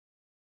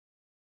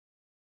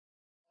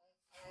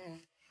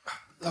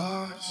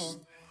lost.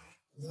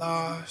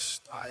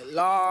 Lost, I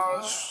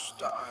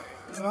lost, I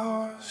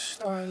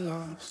lost, I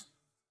lost.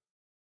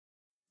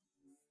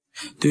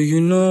 Do you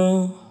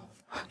know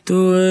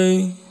the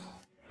way?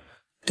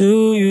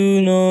 Do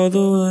you know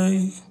the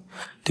way?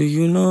 Do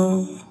you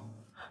know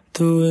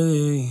the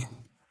way?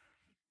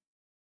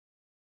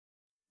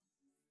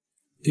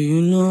 Do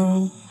you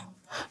know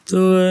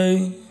the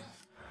way?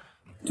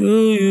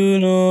 Do you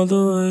know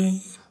the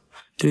way?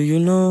 Do you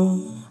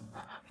know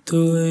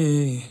the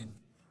way?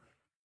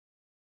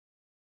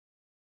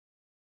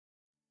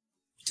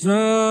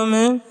 Time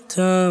and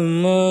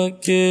time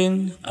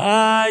again,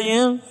 I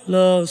am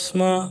lost,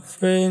 my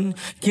friend.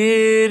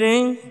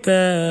 Getting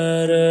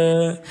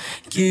better,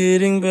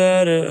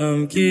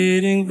 I'm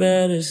getting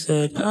better.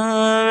 Said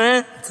time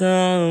and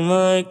time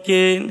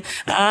again,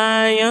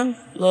 I am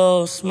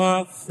lost,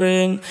 my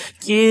friend.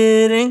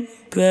 Getting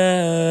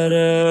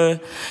better, I'm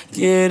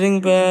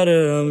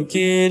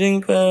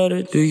getting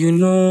better. Do you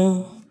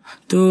know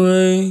the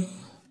way?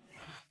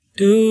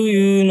 Do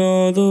you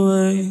know the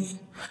way?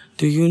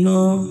 Do you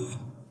know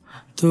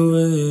the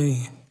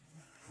way?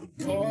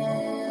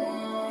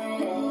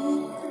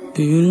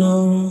 Do you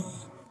know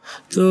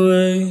the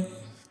way?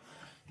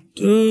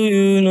 Do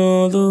you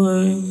know the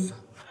way?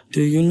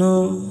 Do you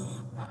know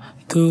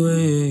the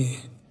way?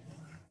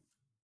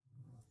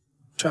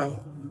 Ciao.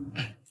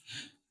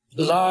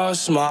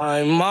 Lost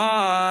my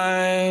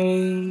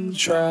mind,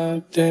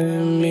 trapped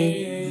in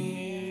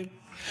me.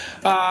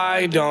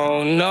 I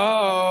don't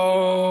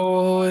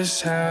know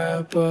what's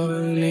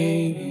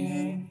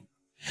happening.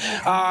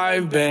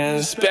 I've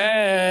been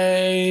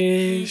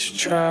space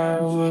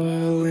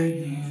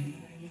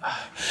traveling,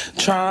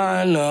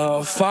 trying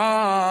to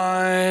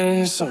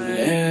find some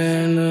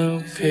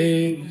inner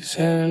peace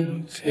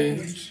and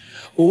peace.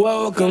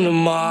 Welcome to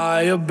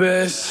my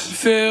abyss,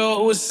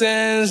 filled with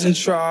sins and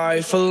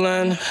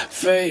trifling.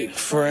 Fake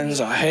friends,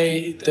 I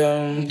hate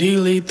them,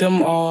 delete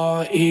them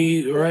all,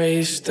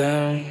 erase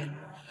them.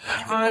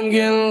 I'm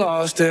getting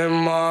lost in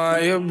my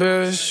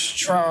abyss,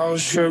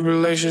 trials,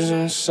 tribulations,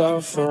 and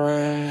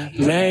suffering.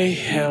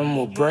 Mayhem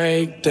will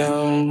break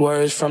down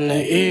words from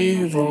the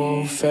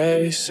evil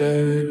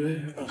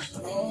faces.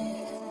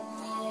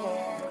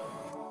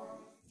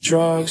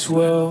 Drugs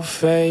will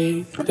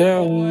fade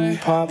them,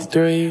 pop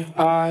 3,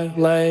 I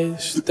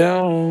lace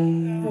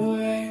them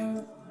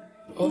away.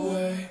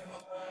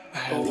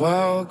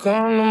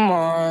 Welcome to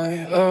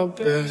my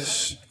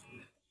abyss.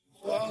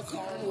 Welcome.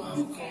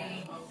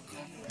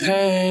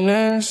 Pain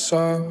and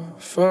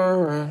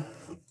suffering.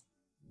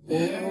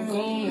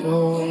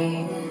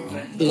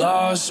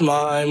 Lost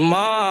my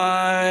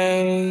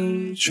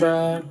mind,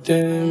 trapped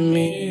in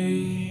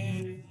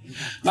me.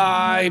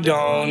 I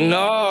don't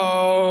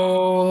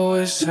know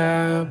what's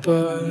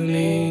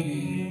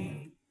happening.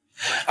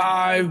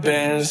 I've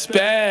been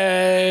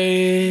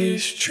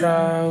space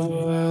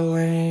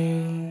traveling,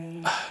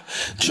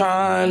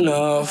 trying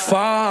to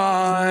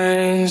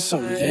find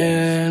some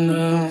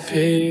inner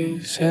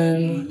peace.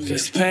 And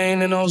there's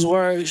pain in those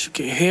words, you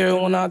can hear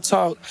it when I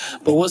talk.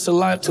 But what's a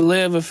life to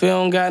live if you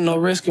don't got no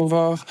risk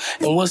involved?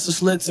 And what's a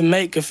slit to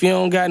make if you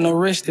don't got no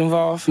risk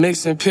involved?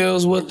 Mixing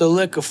pills with the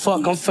liquor,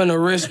 fuck, I'm finna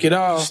risk it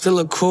all. Still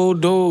a cool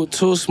dude,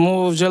 too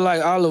smooth, just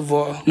like olive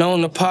oil.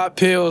 Known to pop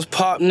pills,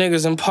 pop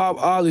niggas, and pop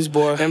ollies,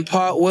 boy. And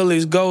pop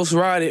willies, ghost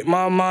ride it.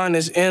 My mind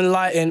is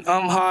enlightened,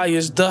 I'm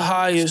highest, the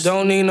highest.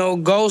 Don't need no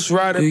ghost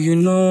rider. Do you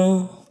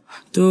know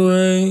the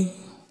way?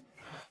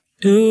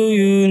 Do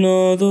you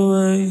know the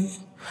way?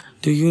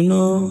 Do you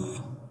know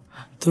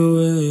the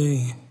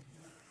way?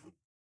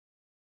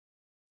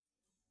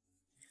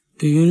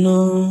 Do you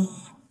know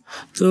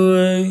the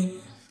way?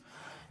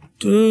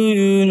 Do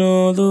you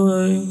know the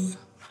way?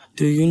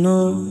 Do you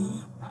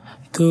know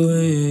the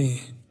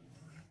way?